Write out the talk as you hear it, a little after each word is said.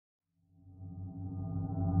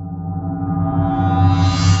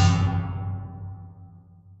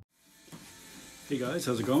guys,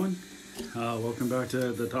 how's it going? Welcome back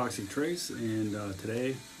to the Toxic Trace, and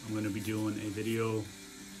today I'm going to be doing a video,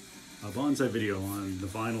 a bonsai video on the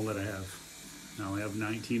vinyl that I have. Now I have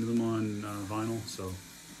 19 of them on vinyl, so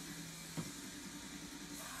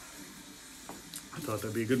I thought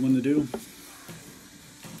that'd be a good one to do.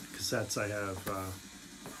 Cassettes I have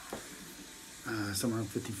somewhere around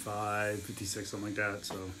 55, 56, something like that,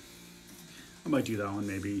 so I might do that one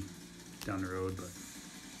maybe down the road, but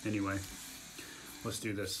anyway, let's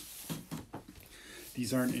do this.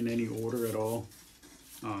 These aren't in any order at all.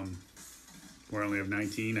 Where I only have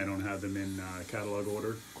 19, I don't have them in catalog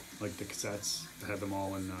order like the cassettes. I have them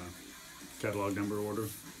all in catalog number order.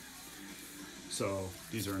 So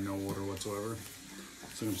these are in no order whatsoever.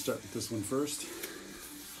 So I'm going to start with this one first.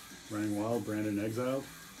 Running Wild, Brandon Exiled.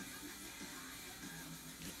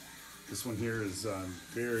 This one here is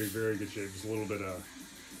very, very good shape. Just a little bit of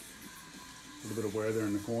wear there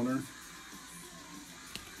in the corner.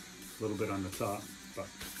 A little bit on the top, but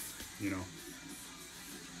you know.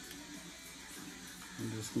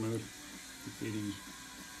 And just come out in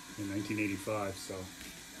 1985, so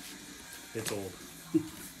it's old.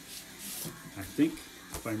 I think,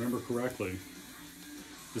 if I remember correctly,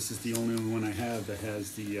 this is the only one I have that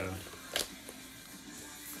has the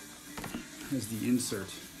insert,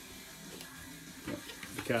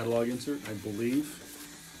 the catalog insert, I believe.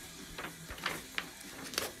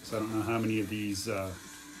 So I don't know how many of these.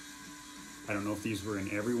 I don't know if these were in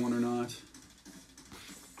every one or not.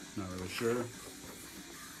 Not really sure. I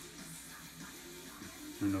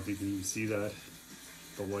don't know if you can even see that,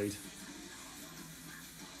 the white.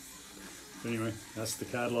 But anyway, that's the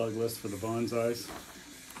catalog list for the bonsais.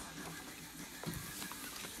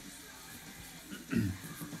 And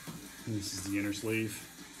this is the inner sleeve.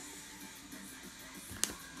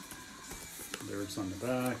 Lyrics on the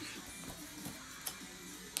back.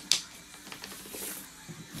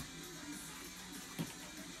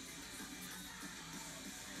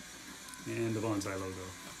 And the bonsai logo.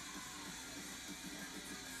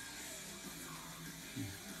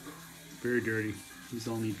 Very dirty. These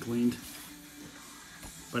all need cleaned.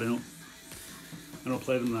 But I don't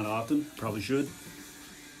play them that often. Probably should.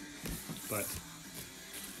 But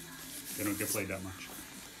they don't get played that much.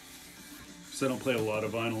 So I don't play a lot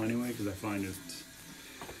of vinyl anyway, because I find it,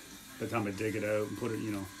 by the time I dig it out and put it,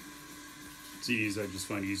 you know, CDs I just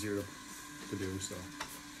find easier to do, so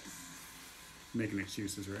making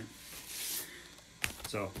excuses, right?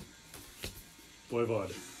 So,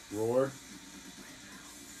 Voivod, Roar,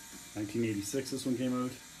 1986 this one came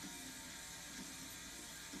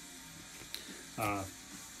out.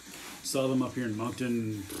 Saw them up here in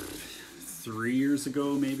Moncton 3 years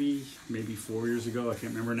ago, maybe 4 years ago, I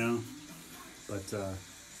can't remember now. But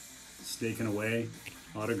Snaking Away,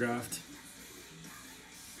 autographed.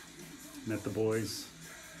 Met the boys,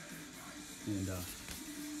 and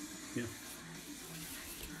yeah,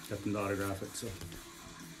 got them to autograph it, so.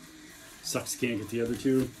 Sucks can't get the other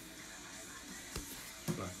two,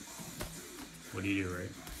 but what do you do,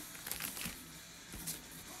 right?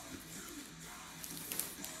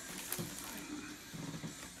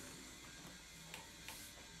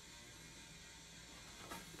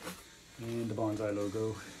 And the bonsai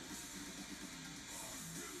logo.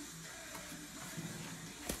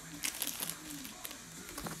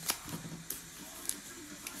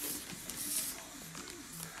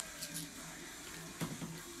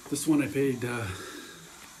 This one I paid a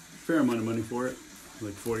fair amount of money for it,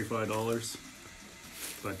 like $45.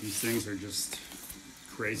 But these things are just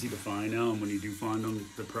crazy to find now, and when you do find them,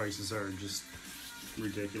 the prices are just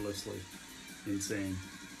ridiculously insane.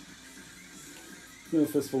 A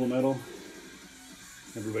Fistful of Metal.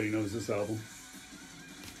 Everybody knows this album.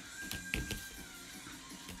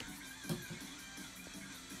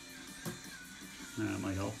 That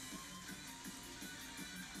might help.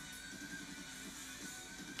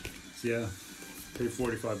 So yeah, paid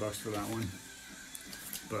 $45 for that one.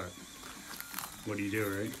 But what do you do,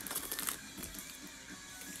 right?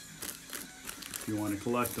 If you want to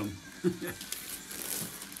collect them.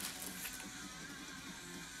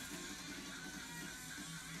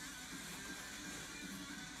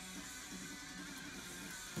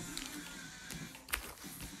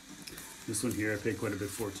 This one here I paid quite a bit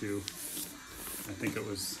for too. I think it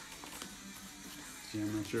was, yeah,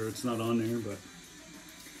 I'm not sure, it's not on there, but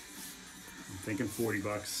I'm thinking $40,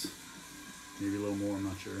 maybe a little more, I'm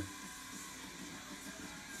not sure.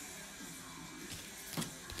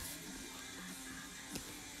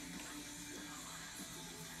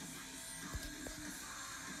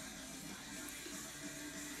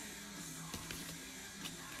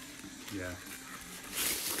 Yeah.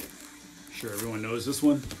 Sure, everyone knows this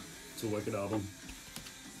one. It's a wicked album.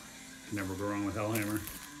 Can never go wrong with Hellhammer.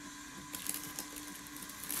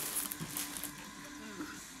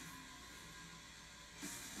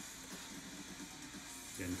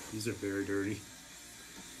 Again, these are very dirty.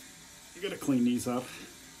 You gotta clean these up.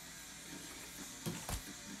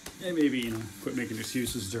 And maybe, you know, quit making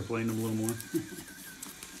excuses, start playing them a little more.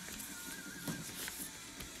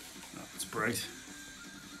 Oh, it's bright.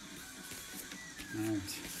 Alright.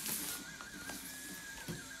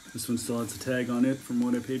 This one still has a tag on it from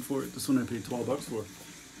what I paid for it. This one I paid $12 for.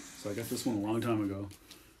 So I got this one a long time ago.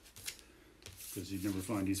 Because you'd never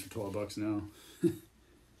find these for $12 now.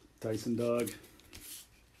 Tyson dog.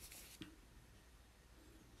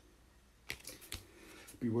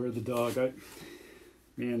 Beware the dog.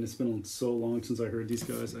 Man, it's been so long since I heard these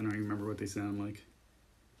guys. I don't even remember what they sound like.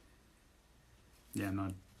 Yeah,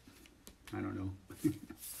 I don't know.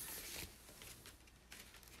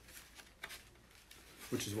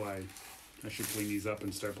 Which is why I should clean these up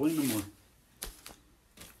and start playing them more.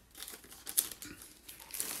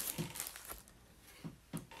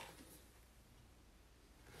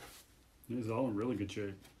 These are all in really good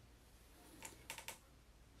shape.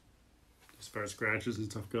 As far as scratches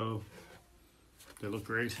and stuff go, they look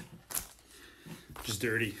great. Just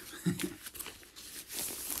dirty.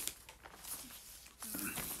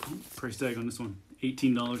 Price tag on this one,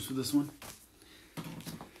 $18 for this one.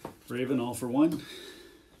 Raven All for One.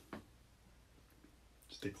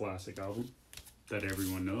 Just a classic album that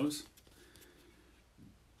everyone knows.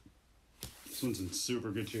 This one's in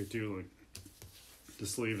super good shape too. Like, the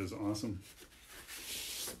sleeve is awesome.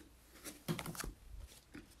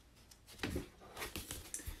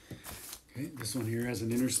 Okay, this one here has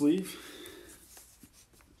an inner sleeve.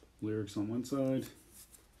 Lyrics on one side.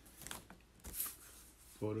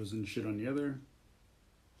 Photos and shit on the other.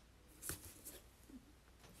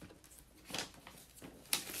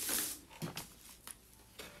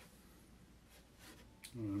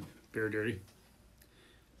 Very dirty.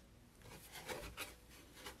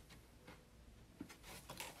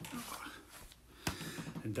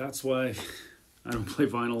 And that's why I don't play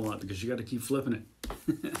vinyl a lot, because you got to keep flipping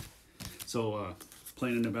it. So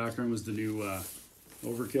playing in the background was the new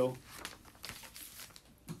Overkill.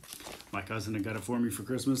 My cousin had got it for me for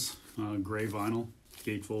Christmas. Gray vinyl,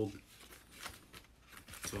 gatefold.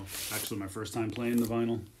 So actually my first time playing the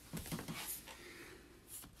vinyl.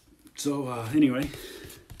 So anyway,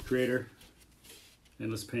 Creator,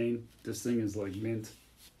 Endless Pain. This thing is like mint.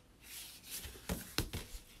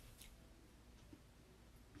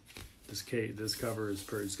 This cover is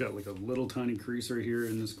pretty. It's got like a little tiny crease right here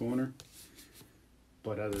in this corner,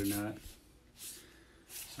 but other than that,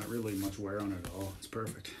 not really much wear on it at all. It's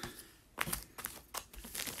perfect.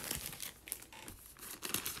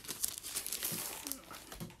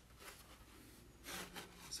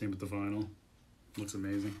 Same with the vinyl. Looks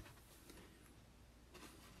amazing.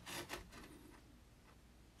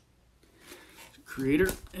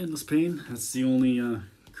 Creator, Endless Pain. That's the only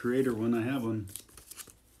Creator one I have on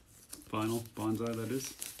vinyl. Banzai, that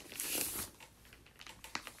is.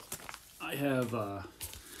 I have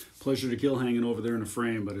Pleasure to Kill hanging over there in a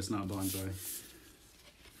frame, but it's not Banzai.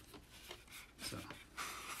 So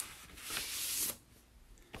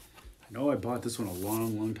I know I bought this one a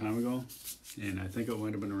long time ago, and I think it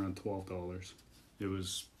might have been around $12. It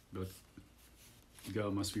was, God,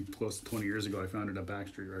 it must be close to 20 years ago. I found it at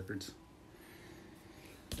Backstreet Records.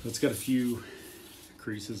 So it's got a few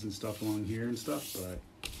creases and stuff along here and stuff, but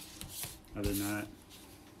other than that,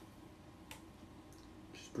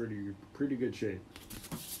 just pretty good shape.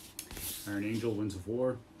 Iron Angel, Winds of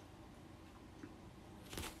War.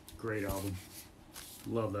 Great album.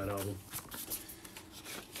 Love that album.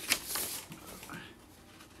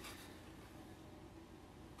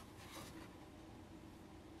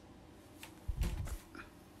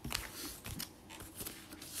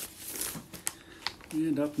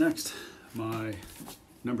 And up next, my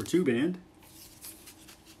number 2 band.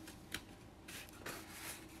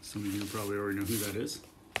 Some of you probably already know who that is.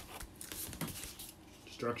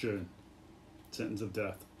 Destruction, Sentence of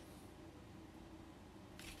Death.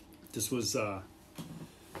 This was,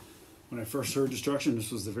 when I first heard Destruction,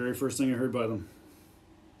 this was the very first thing I heard by them.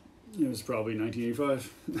 It was probably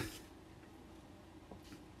 1985.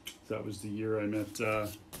 That was the year I met,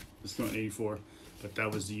 it's going 84, but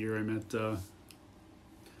that was the year I met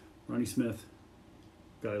Ronnie Smith.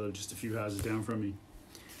 Guy lived just a few houses down from me.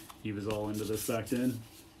 He was all into this back then.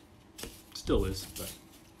 Still is, but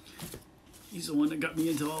he's the one that got me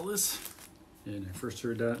into all this. And I first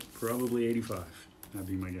heard that probably 85. That'd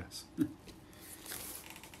be my guess.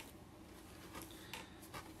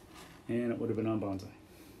 And it would have been on Banzai.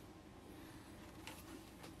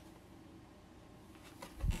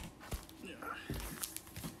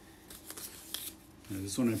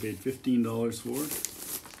 this one I paid $15 for.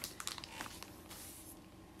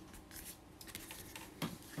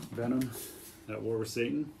 Venom, At War with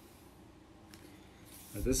Satan.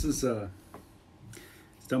 This is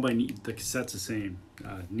it's done by Neat. The cassette's the same.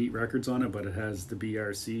 Neat Records on it, but it has the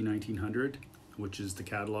BRC 1900, which is the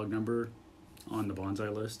catalog number on the Banzai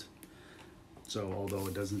list. So although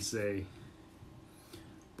it doesn't say,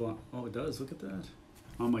 but oh, it does. Look at that.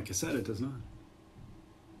 On my cassette, it does not.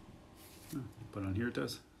 Oh, but on here it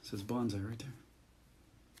does. It says Banzai right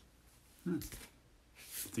there.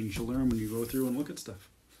 Things you learn when you go through and look at stuff.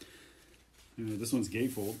 Anyway, this one's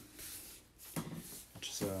gatefold, which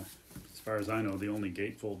is, as far as I know, the only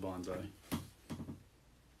gatefold Banzai.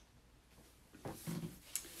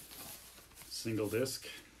 Single disc.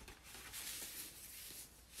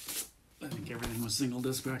 I think everything was single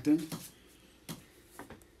disc back then.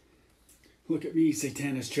 Look at me,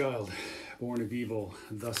 Satanist child, born of evil,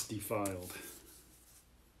 thus defiled.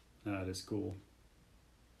 That is cool.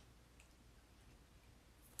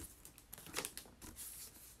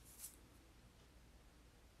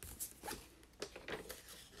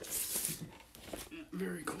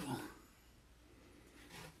 Very cool.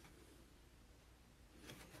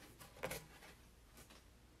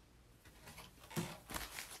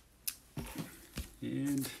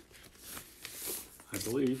 And I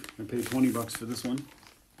believe I paid $20 for this one.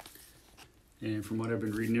 And from what I've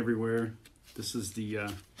been reading everywhere, this is the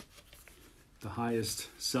highest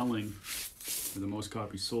selling, or the most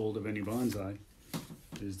copies sold of any Banzai,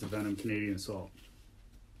 is the Venom Canadian Assault.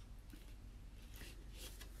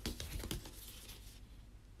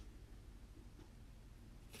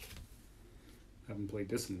 Haven't played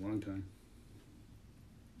this in a long time.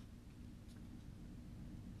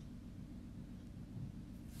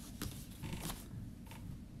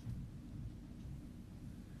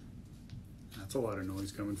 That's a lot of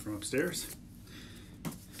noise coming from upstairs.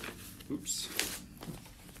 Oops.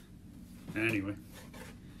 Anyway.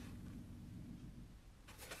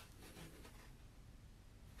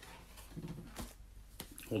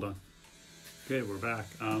 Hold on. Okay, we're back.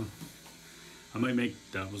 I might make,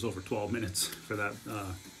 that was over 12 minutes for that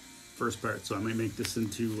first part, so I might make this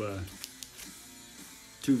into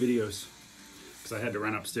 2 videos, because I had to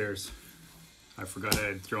run upstairs. I forgot I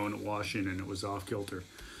had thrown a wash in and it was off kilter.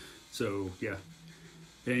 So yeah,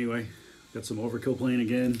 anyway, got some Overkill playing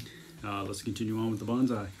again. Let's continue on with the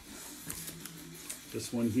Banzai.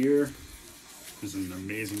 This one here is in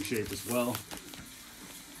amazing shape as well.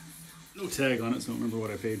 No tag on it, so I don't remember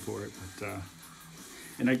what I paid for it, but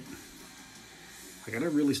and I gotta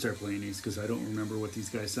really start playing these because I don't remember what these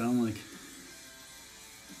guys sound like.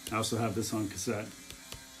 I also have this on cassette.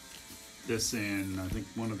 This and I think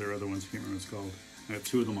one of their other ones, I can't remember what it's called. I have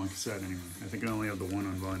 2 of them on cassette anyway. I think I only have the one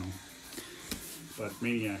on vinyl. But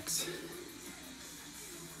Maniacs.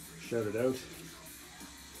 Shout it out.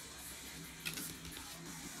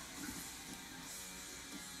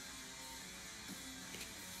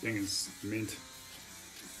 Thing is mint.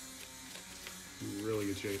 Really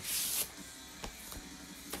good shape.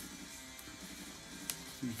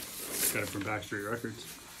 Got it from Banzai Records.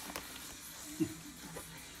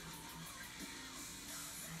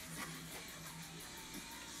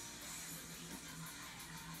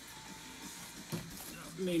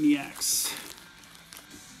 Maniacs.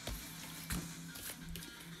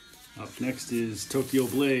 Up next is Tokyo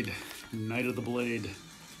Blade, Night of the Blade.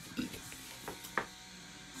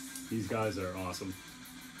 These guys are awesome.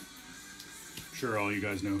 I'm sure all you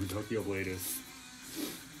guys know who Tokyo Blade is.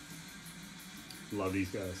 Love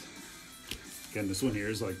these guys. Again, this one here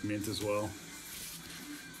is like mint as well.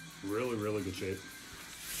 Really, really good shape.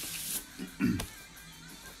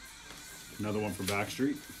 Another one from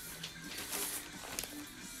Backstreet.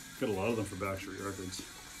 Got a lot of them for Banzai Records.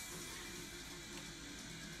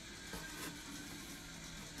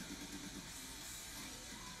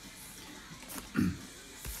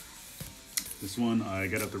 This one I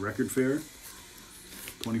got at the record fair,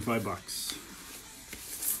 $25.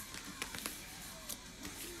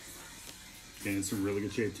 And it's in really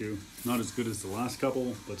good shape too. Not as good as the last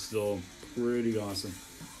couple, but still pretty awesome.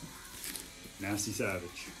 Nasty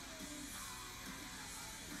Savage.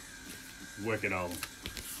 Wicked album.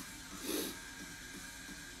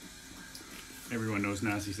 Everyone knows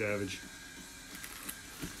Nasty Savage.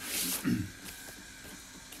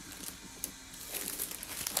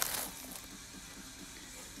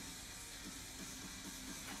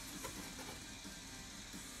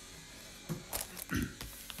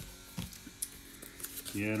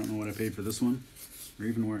 Yeah, I don't know what I paid for this one, or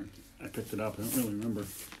even where I picked it up. I don't really remember.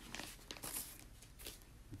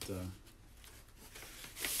 But,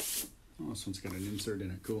 oh, this one's got an insert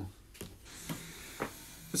in it. Cool.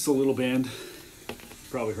 It's a little band.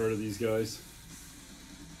 Probably heard of these guys.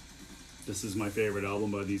 This is my favorite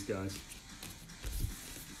album by these guys.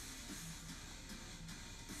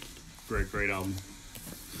 Great album.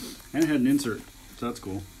 And it had an insert, so that's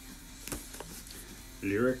cool.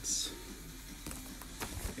 Lyrics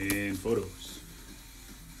and photos.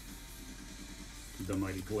 The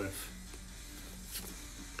Mighty Glyph.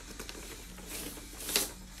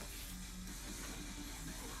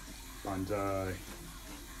 Banzai.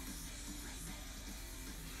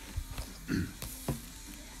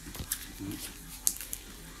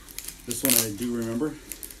 This one I do remember.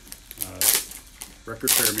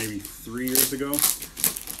 Record fair maybe 3 years ago. I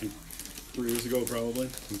think 3 years ago probably.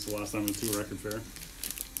 Since the last time I went to a record fair.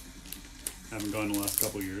 Haven't gone in the last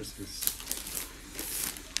couple of years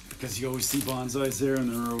because you always see bonsais there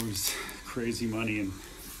and they're always crazy money, and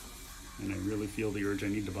I really feel the urge I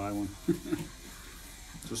need to buy one.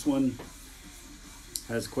 This one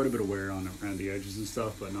has quite a bit of wear on it around the edges and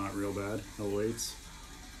stuff, but not real bad. L8s.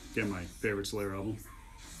 Again, my favorite Slayer album.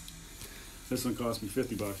 This one cost me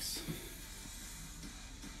 $50,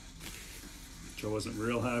 which I wasn't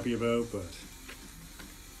real happy about, but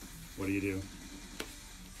what do you do?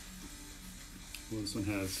 Well, this one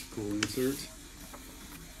has a cool insert.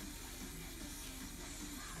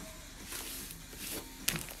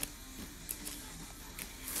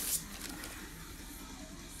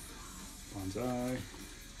 Banzai.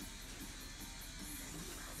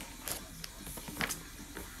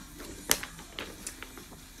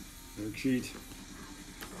 Lyric sheet.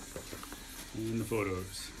 And the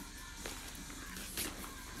photos.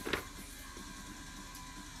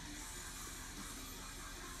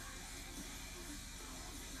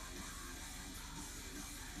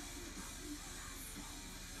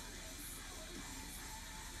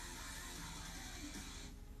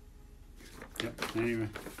 Yep, anyway.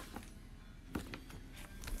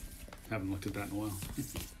 Haven't looked at that in a while.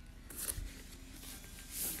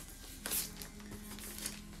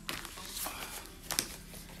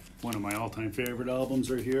 One of my all-time favorite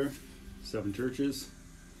albums right here, Seven Churches.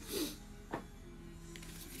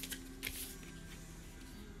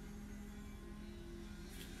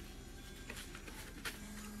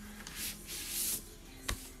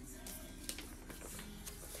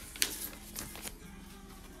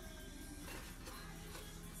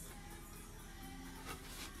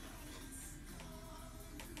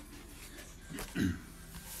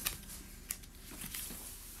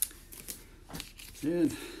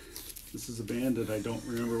 And this is a band that I don't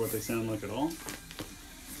remember what they sound like at all.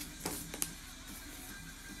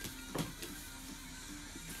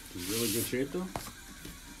 In really good shape though.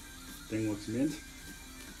 Thing looks mint.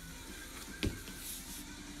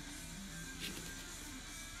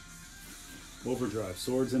 Overdrive,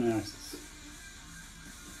 Swords and Axes.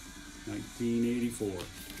 1984.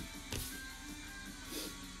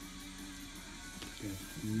 Okay,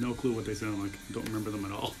 no clue what they sound like. Don't remember them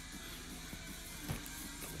at all.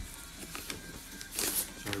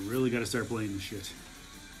 So I really got to start playing this shit.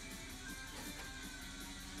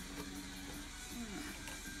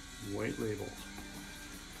 White label.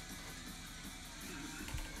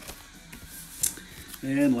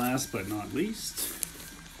 And last but not least,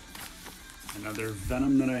 another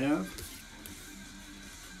Venom that I have.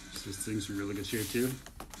 This thing's in really good shape too.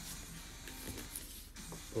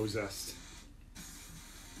 Possessed.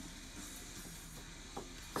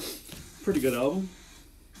 Pretty good album,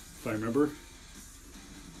 if I remember.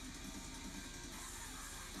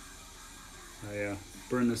 I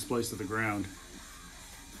burned this place to the ground.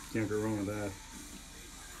 Can't go wrong with that.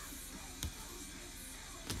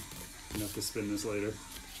 Enough to spin this later.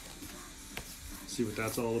 See what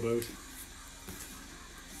that's all about.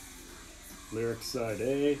 Lyrics side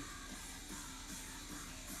A.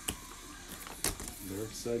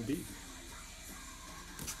 Lyrics side B.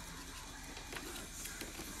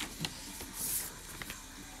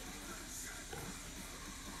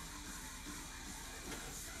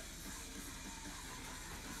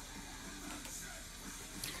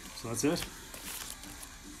 So that's it.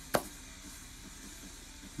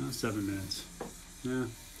 7 minutes. Yeah,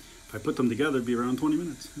 if I put them together, it'd be around 20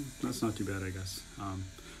 minutes. That's not too bad, I guess.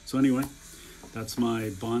 So anyway, that's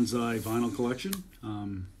my Banzai vinyl collection.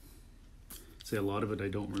 Say a lot of it I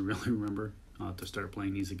don't really remember. I'll have to start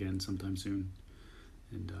playing these again sometime soon.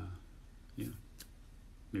 And yeah,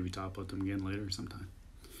 maybe talk about them again later sometime.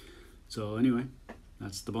 So anyway,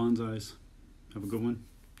 that's the Banzais. Have a good one.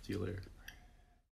 See you later.